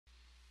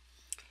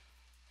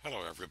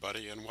Hello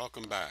everybody and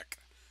welcome back.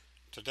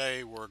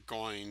 Today we're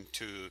going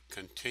to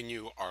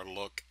continue our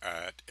look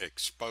at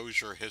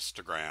exposure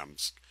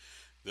histograms.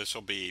 This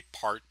will be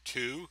part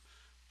 2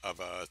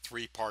 of a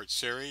 3-part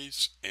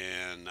series.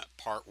 In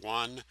part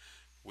 1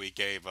 we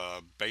gave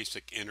a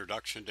basic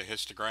introduction to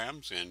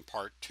histograms. In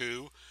part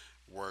 2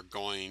 we're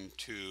going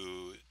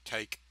to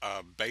take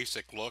a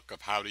basic look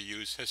of how to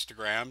use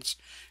histograms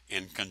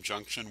in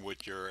conjunction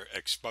with your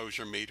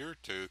exposure meter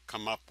to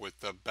come up with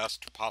the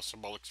best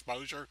possible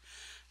exposure.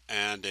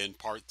 And in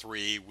part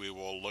 3, we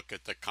will look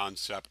at the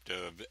concept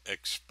of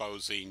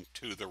exposing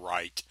to the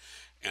right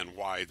and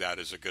why that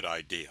is a good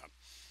idea.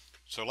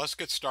 So let's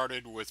get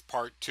started with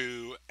part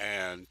 2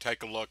 and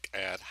take a look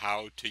at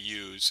how to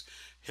use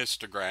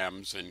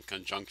histograms in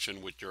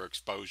conjunction with your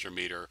exposure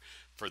meter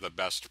for the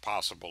best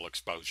possible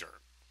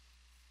exposure.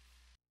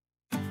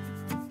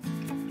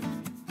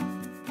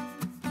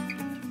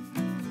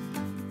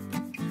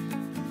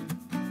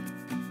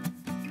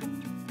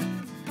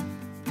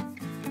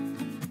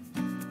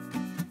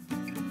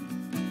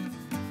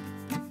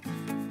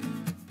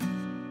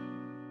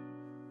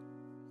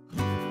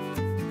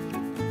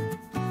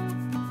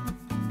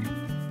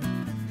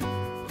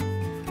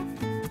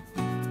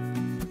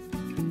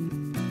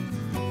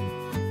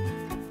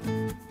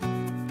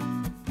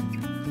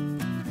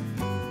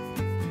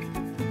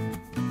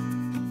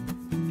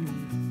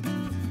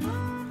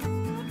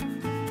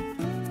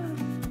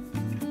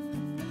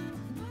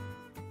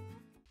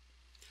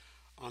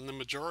 On the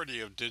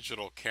majority of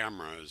digital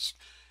cameras,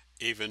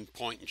 even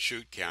point and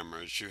shoot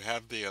cameras, you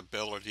have the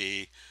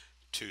ability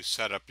to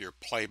set up your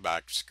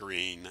playback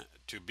screen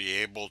to be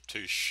able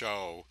to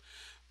show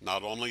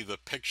not only the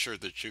picture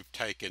that you've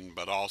taken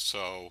but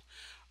also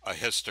a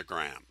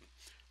histogram.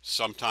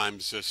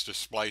 Sometimes this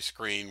display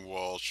screen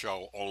will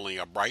show only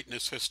a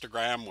brightness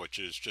histogram, which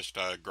is just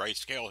a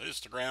grayscale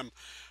histogram.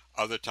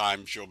 Other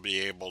times you'll be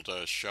able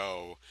to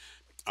show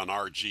an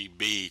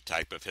RGB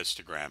type of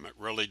histogram. It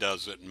really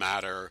doesn't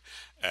matter,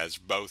 as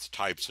both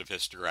types of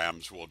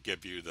histograms will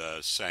give you the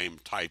same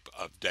type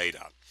of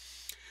data.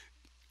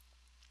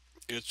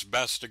 It's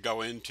best to go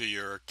into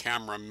your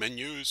camera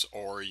menus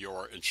or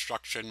your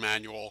instruction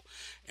manual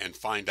and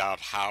find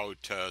out how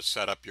to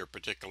set up your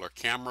particular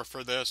camera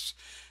for this.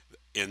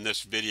 In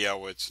this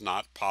video, it's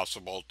not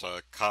possible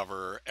to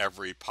cover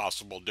every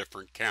possible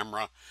different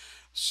camera.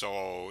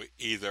 So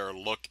either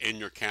look in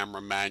your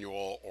camera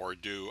manual or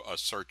do a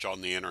search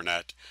on the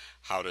internet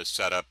how to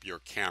set up your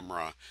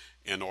camera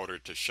in order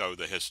to show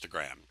the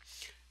histogram.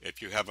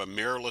 If you have a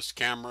mirrorless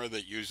camera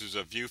that uses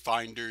a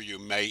viewfinder, you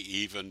may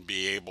even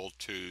be able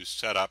to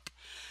set up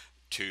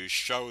to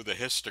show the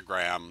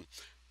histogram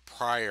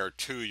prior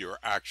to your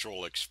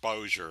actual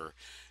exposure.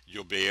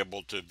 You'll be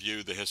able to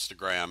view the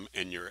histogram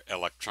in your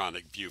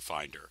electronic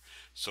viewfinder.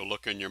 So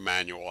look in your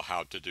manual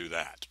how to do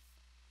that.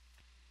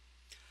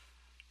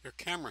 Your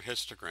camera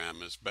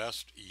histogram is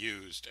best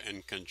used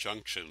in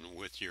conjunction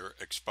with your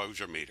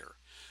exposure meter.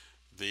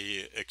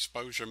 The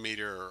exposure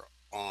meter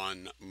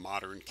on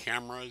modern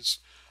cameras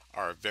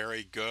are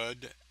very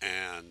good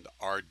and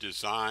are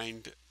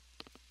designed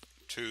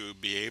to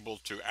be able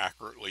to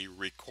accurately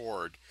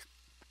record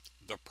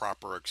the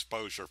proper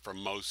exposure for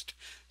most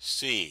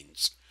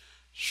scenes.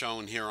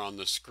 Shown here on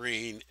the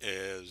screen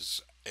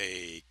is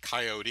a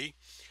coyote,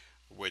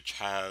 which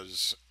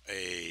has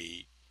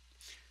a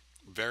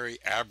very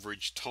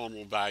average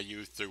tonal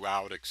value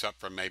throughout except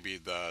for maybe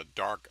the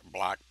dark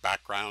black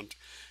background,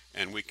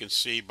 and we can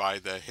see by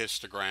the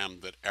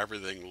histogram that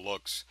everything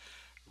looks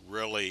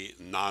really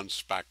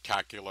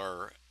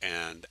non-spectacular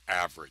and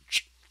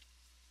average.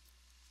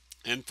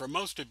 And for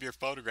most of your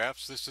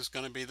photographs this is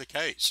going to be the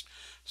case.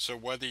 So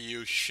whether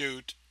you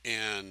shoot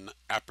in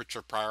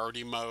aperture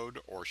priority mode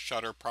or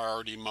shutter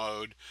priority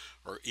mode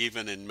or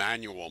even in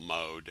manual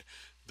mode,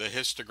 the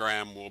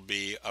histogram will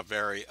be a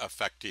very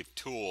effective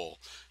tool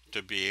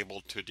to be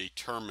able to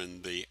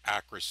determine the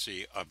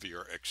accuracy of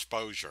your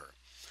exposure.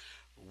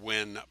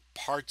 When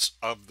parts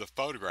of the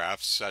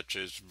photograph, such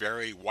as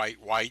very white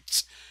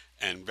whites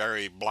and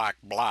very black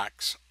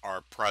blacks,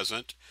 are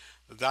present,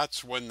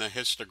 that's when the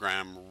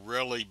histogram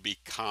really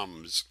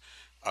becomes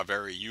a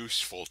very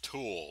useful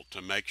tool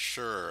to make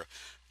sure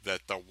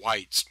that the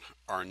whites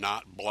are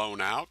not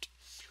blown out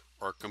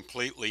or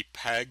completely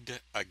pegged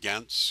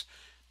against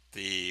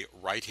the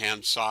right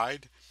hand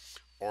side,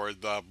 or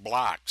the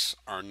blacks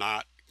are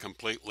not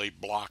completely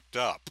blocked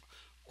up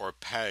or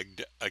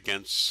pegged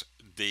against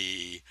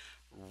the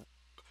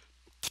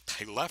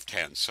left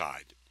hand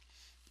side.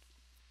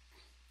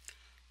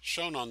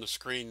 Shown on the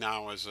screen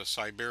now is a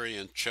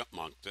Siberian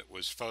chipmunk that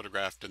was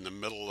photographed in the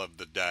middle of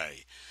the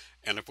day.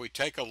 And if we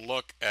take a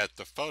look at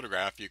the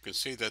photograph, you can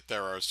see that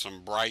there are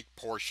some bright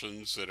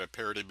portions that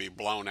appear to be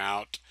blown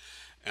out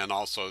and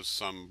also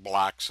some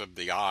blacks of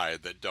the eye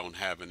that don't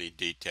have any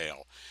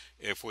detail.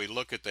 If we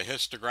look at the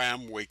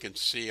histogram, we can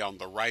see on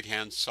the right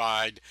hand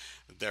side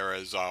there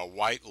is a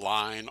white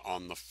line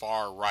on the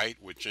far right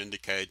which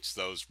indicates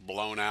those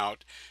blown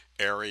out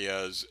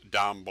areas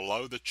down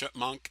below the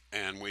chipmunk,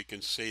 and we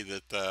can see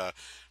that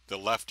the the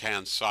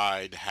left-hand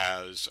side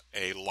has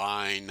a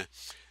line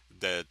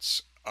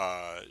that's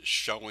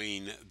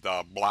showing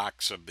the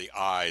blacks of the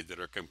eye that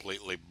are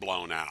completely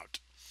blown out.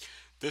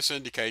 This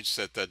indicates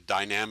that the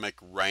dynamic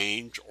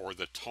range or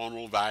the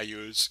tonal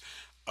values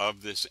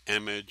of this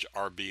image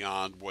are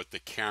beyond what the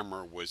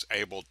camera was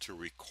able to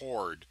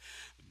record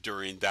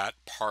during that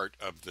part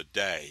of the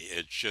day.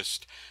 It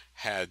just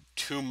had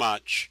too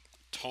much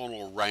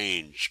tonal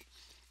range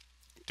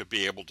to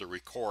be able to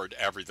record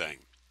everything.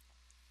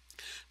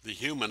 The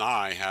human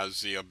eye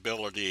has the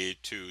ability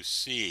to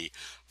see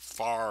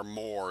far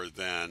more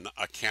than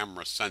a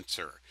camera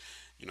sensor.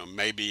 You know,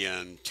 maybe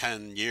in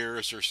 10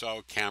 years or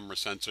so, camera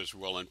sensors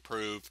will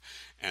improve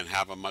and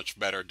have a much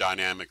better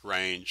dynamic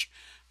range.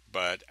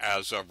 But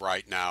as of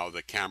right now,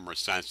 the camera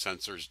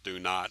sensors do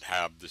not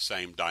have the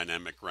same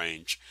dynamic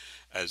range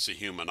as the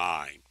human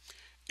eye.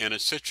 In a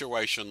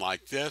situation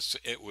like this,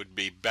 it would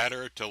be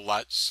better to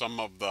let some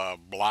of the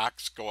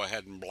blacks go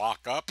ahead and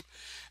block up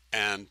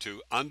and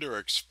to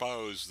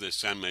underexpose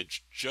this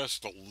image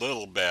just a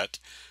little bit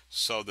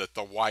so that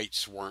the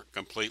whites weren't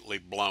completely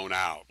blown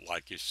out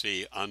like you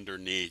see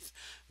underneath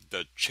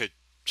the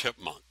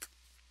chipmunk.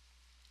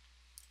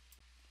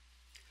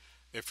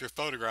 If you're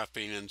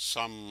photographing in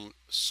some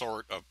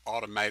sort of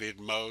automated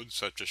mode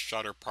such as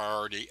shutter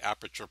priority,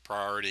 aperture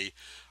priority,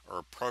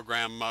 or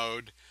program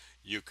mode,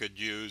 you could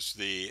use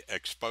the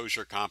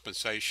exposure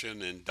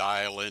compensation and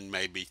dial in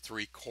maybe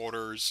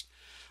 3/4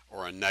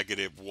 or a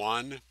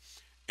 -1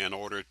 in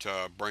order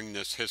to bring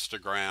this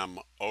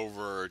histogram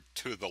over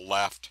to the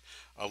left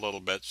a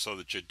little bit so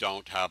that you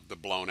don't have the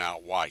blown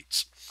out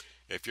whites.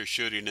 If you're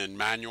shooting in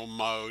manual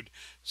mode,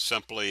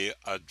 simply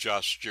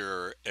adjust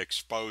your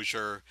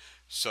exposure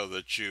so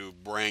that you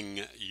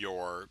bring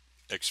your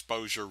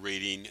exposure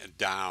reading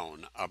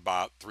down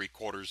about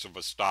 3/4 of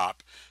a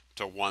stop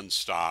to 1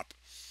 stop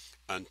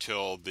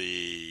until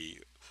the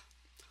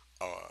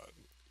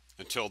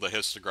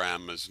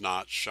histogram is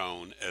not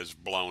shown as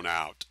blown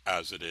out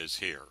as it is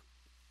here.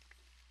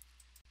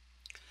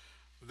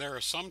 There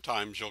are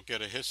sometimes you'll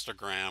get a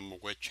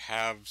histogram which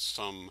have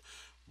some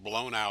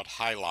blown out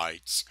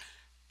highlights,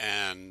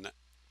 and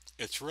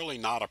it's really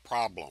not a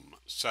problem,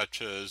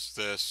 such as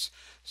this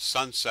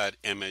sunset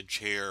image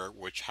here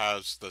which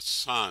has the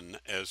sun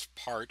as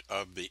part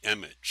of the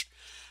image.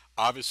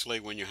 Obviously,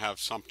 when you have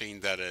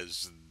something that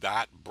is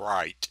that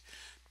bright,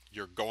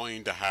 you're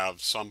going to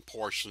have some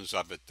portions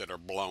of it that are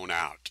blown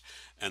out,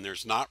 and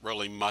there's not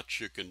really much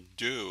you can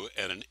do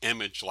at an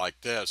image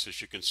like this.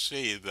 As you can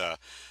see, the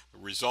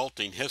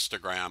resulting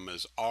histogram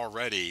is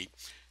already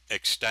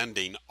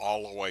extending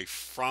all the way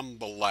from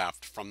the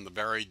left, from the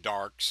very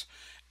darks,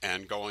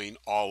 and going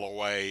all the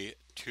way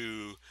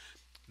to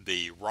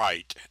the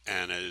right,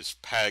 and is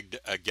pegged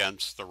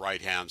against the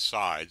right hand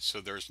side.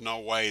 So there's no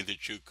way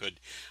that you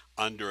could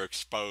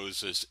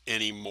underexpose this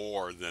any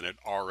more than it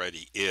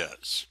already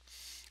is.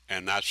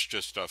 And that's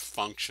just a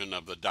function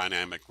of the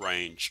dynamic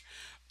range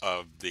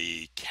of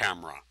the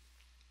camera.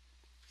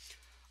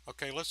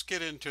 Okay, let's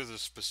get into the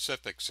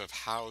specifics of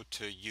how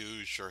to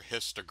use your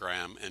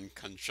histogram in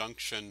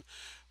conjunction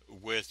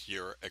with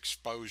your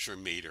exposure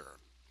meter.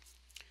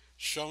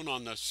 Shown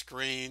on the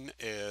screen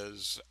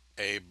is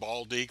a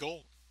bald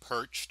eagle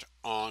perched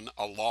on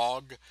a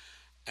log,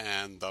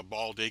 and the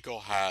bald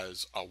eagle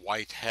has a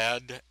white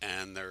head,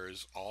 and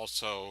there's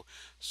also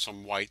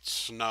some white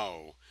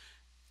snow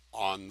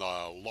on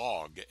the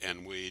log,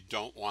 and we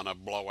don't want to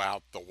blow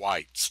out the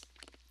whites.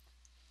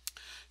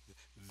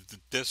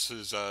 This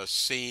is a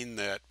scene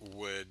that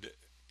would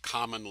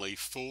commonly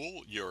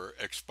fool your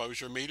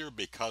exposure meter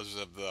because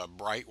of the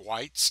bright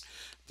whites,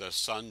 the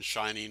sun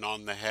shining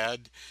on the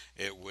head.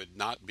 It would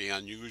not be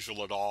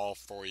unusual at all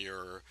for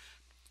your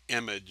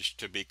image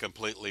to be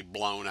completely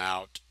blown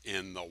out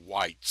in the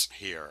whites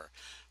here.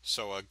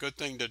 So a good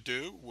thing to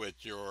do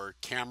with your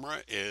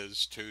camera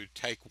is to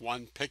take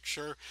one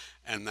picture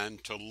and then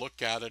to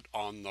look at it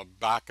on the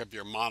back of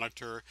your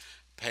monitor,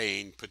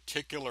 paying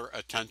particular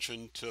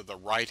attention to the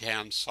right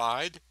hand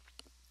side.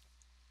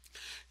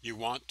 You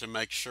want to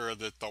make sure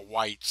that the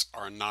whites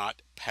are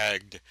not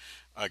pegged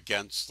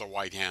against the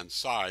right hand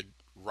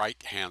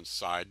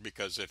side,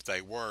 because if they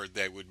were,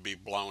 they would be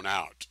blown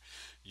out.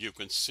 You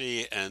can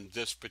see in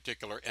this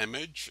particular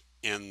image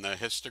in the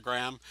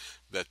histogram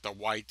that the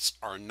whites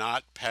are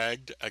not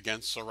pegged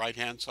against the right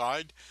hand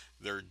side.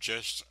 They're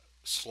just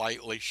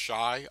slightly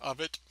shy of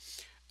it,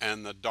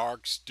 and the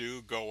darks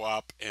do go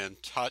up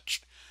and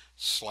touch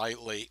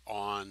slightly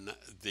on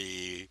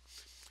the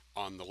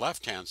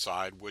left hand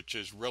side, which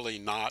is really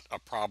not a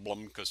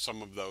problem because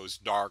some of those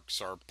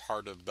darks are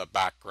part of the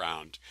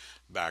background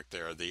back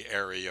there, the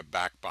area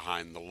back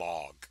behind the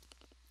log.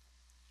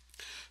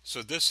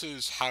 So this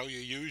is how you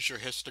use your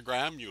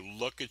histogram. You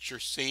look at your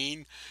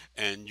scene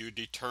and you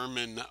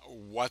determine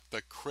what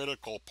the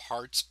critical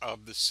parts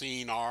of the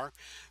scene are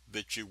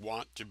that you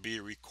want to be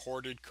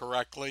recorded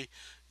correctly.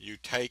 You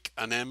take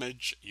an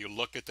image, you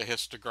look at the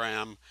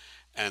histogram,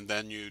 and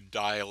then you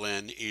dial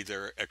in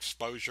either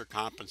exposure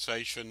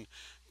compensation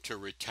to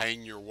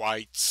retain your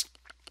whites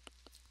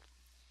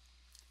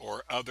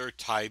or other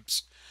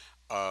types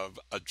of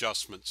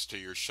adjustments to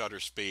your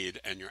shutter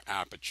speed and your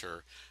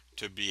aperture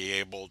to be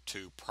able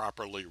to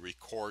properly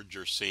record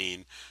your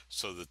scene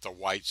so that the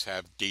whites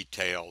have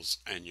details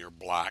and your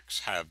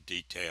blacks have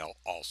detail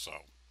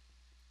also.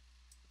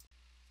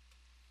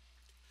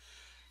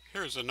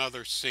 Here's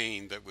another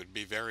scene that would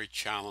be very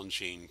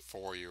challenging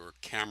for your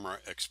camera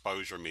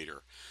exposure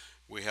meter.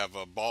 We have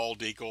a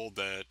bald eagle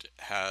that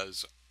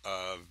has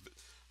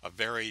a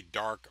very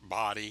dark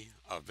body,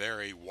 a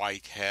very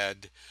white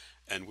head,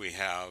 and we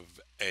have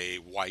a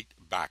white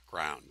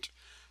background.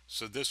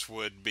 So this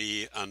would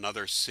be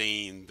another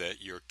scene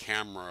that your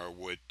camera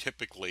would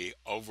typically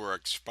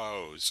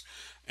overexpose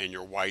and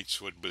your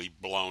whites would be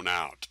blown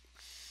out.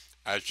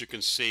 As you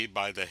can see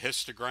by the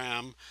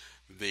histogram,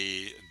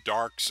 the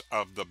darks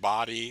of the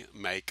body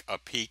make a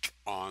peak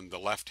on the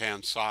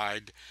left-hand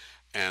side,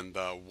 and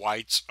the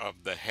whites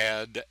of the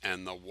head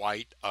and the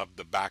white of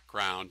the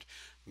background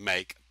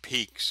make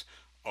peaks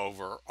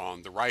over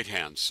on the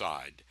right-hand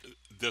side.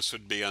 This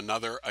would be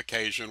another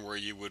occasion where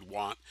you would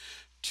want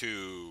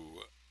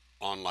to,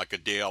 on like a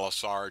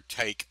DSLR,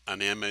 take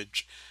an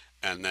image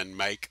and then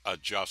make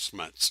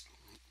adjustments,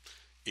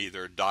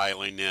 either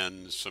dialing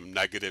in some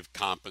negative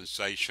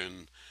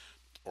compensation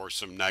or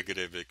some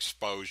negative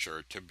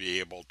exposure to be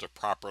able to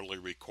properly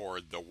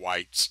record the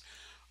whites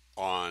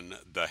on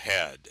the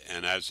head.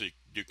 And as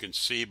you can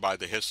see by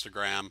the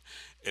histogram,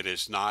 it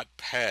is not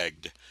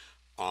pegged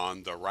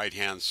on the right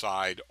hand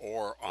side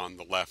or on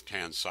the left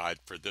hand side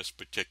for this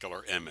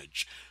particular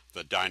image.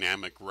 The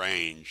dynamic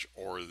range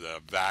or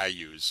the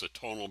values, the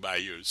tonal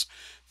values,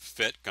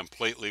 fit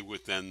completely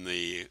within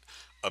the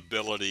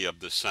ability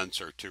of the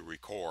sensor to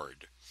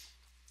record.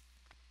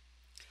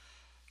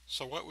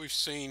 So what we've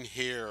seen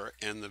here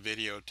in the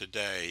video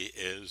today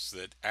is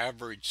that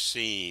average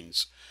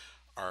scenes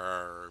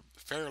are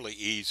fairly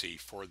easy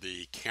for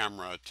the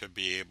camera to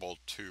be able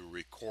to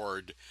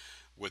record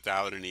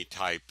without any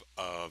type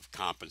of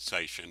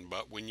compensation.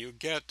 But when you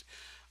get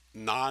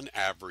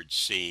non-average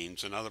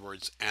scenes, in other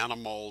words,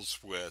 animals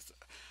with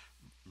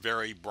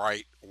very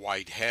bright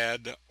white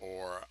head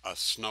or a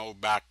snow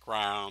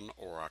background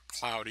or a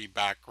cloudy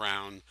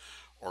background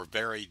or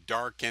very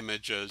dark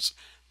images,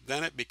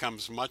 then it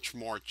becomes much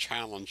more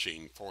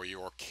challenging for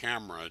your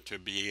camera to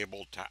be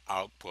able to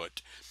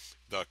output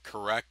the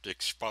correct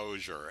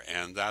exposure,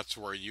 and that's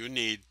where you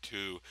need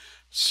to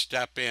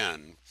step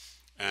in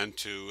and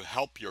to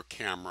help your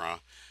camera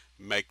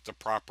make the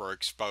proper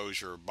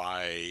exposure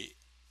by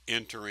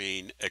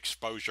entering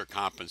exposure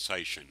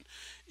compensation,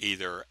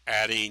 either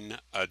adding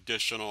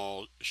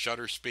additional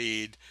shutter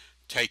speed,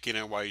 taking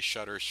away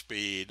shutter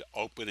speed,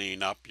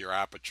 opening up your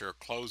aperture,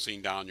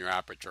 closing down your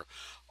aperture.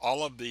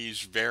 All of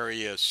these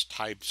various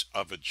types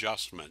of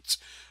adjustments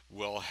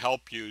will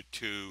help you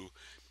to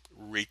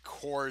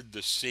record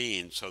the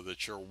scene so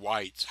that your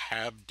whites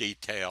have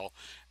detail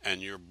and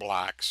your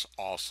blacks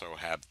also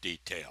have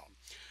detail.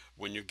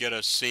 When you get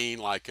a scene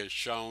like is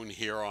shown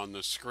here on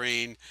the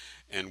screen,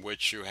 in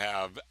which you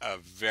have a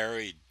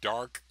very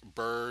dark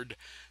bird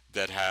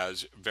that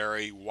has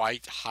very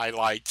white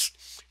highlights,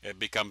 it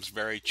becomes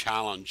very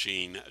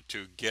challenging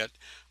to get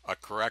a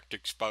correct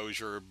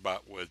exposure,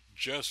 but with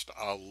just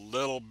a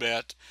little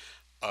bit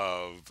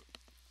of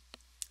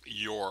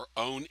your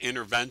own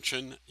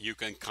intervention, you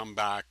can come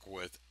back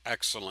with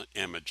excellent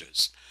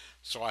images.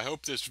 So I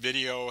hope this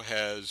video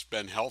has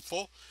been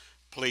helpful.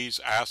 Please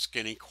ask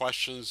any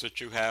questions that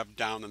you have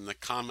down in the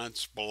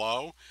comments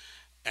below,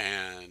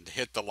 and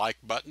hit the like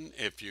button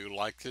if you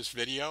like this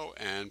video,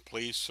 and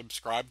please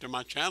subscribe to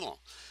my channel.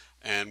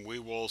 And we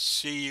will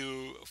see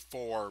you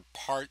for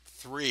part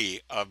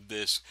 3 of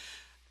this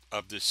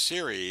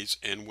series,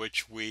 in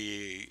which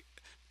we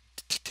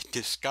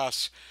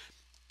discuss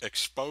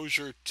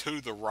exposure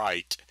to the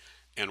right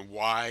and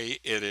why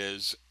it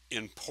is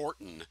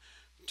important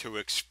to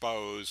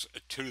expose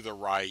to the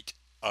right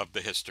of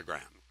the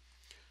histogram.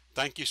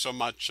 Thank you so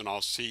much, and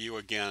I'll see you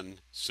again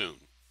soon.